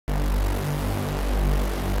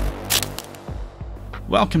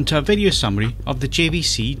Welcome to a video summary of the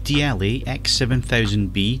JVC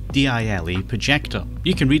DLA-X7000B D-ILA projector.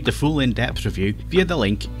 You can read the full in-depth review via the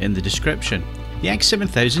link in the description. The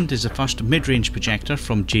X7000 is the first mid-range projector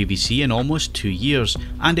from JVC in almost 2 years,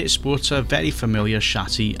 and it sports a very familiar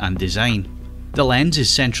chassis and design. The lens is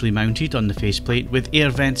centrally mounted on the faceplate with air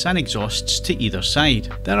vents and exhausts to either side.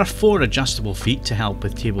 There are 4 adjustable feet to help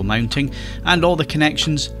with table mounting, and all the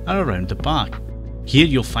connections are around the back. Here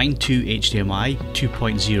you'll find 2 HDMI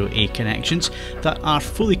 2.0A connections that are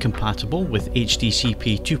fully compatible with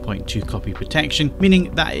HDCP 2.2 copy protection,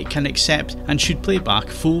 meaning that it can accept and should play back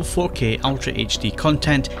full 4K Ultra HD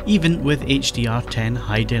content even with HDR10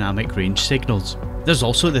 high dynamic range signals. There's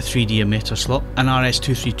also the 3D emitter slot, an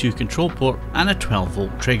RS-232 control port and a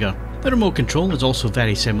 12V trigger. The remote control is also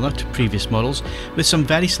very similar to previous models, with some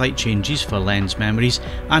very slight changes for lens memories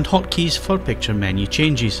and hotkeys for picture menu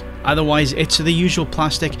changes. Otherwise it's the usual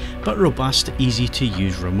plastic but robust, easy to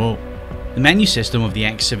use remote. The menu system of the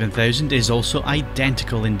X7000 is also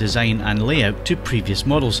identical in design and layout to previous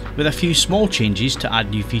models, with a few small changes to add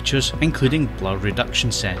new features including blur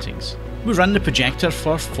reduction settings. We ran the projector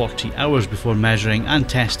for 40 hours before measuring and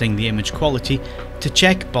testing the image quality to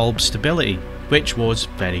check bulb stability, which was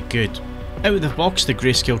very good. Out of the box, the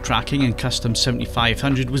grayscale tracking in Custom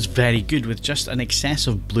 7500 was very good, with just an excess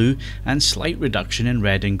of blue and slight reduction in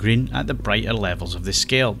red and green at the brighter levels of the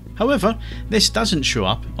scale. However, this doesn't show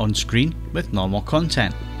up on screen with normal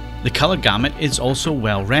content. The colour gamut is also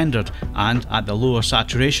well rendered, and at the lower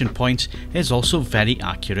saturation points is also very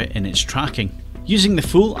accurate in its tracking. Using the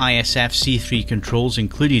full ISF C3 controls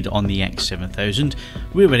included on the X7000,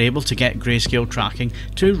 we were able to get grayscale tracking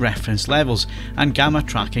to reference levels and gamma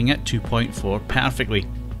tracking at 2.4 perfectly.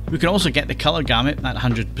 We can also get the colour gamut at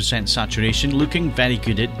 100% saturation looking very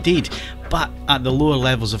good indeed, but at the lower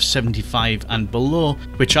levels of 75 and below,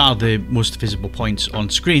 which are the most visible points on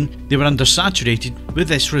screen, they were undersaturated, with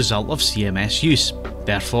this result of CMS use.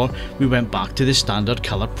 Therefore, we went back to the standard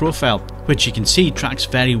colour profile, which you can see tracks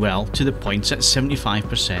very well to the points at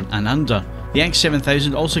 75% and under. The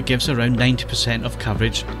X7000 also gives around 90% of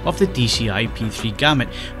coverage of the DCI P3 gamut,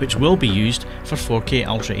 which will be used for 4K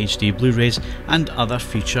Ultra HD Blu-rays and other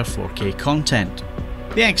future 4K content.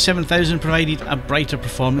 The X7000 provided a brighter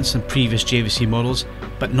performance than previous JVC models,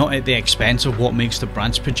 but not at the expense of what makes the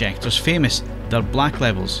brand's projectors famous, their black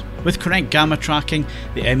levels. With correct gamma tracking,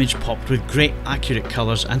 the image popped with great accurate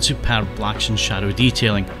colours and superb blacks and shadow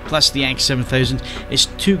detailing. Plus, the X7000 is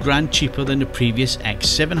 $2,000 cheaper than the previous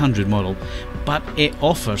X700 model, but it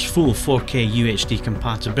offers full 4K UHD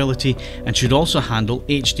compatibility and should also handle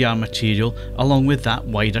HDR material along with that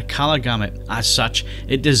wider colour gamut. As such,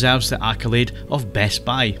 it deserves the accolade of Best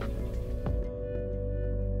Buy.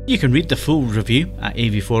 You can read the full review at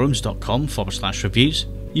avforums.com/reviews.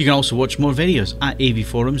 You can also watch more videos at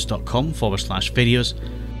avforums.com/videos.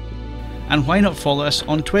 And why not follow us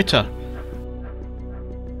on Twitter?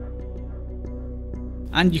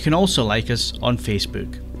 And you can also like us on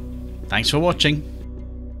Facebook. Thanks for watching.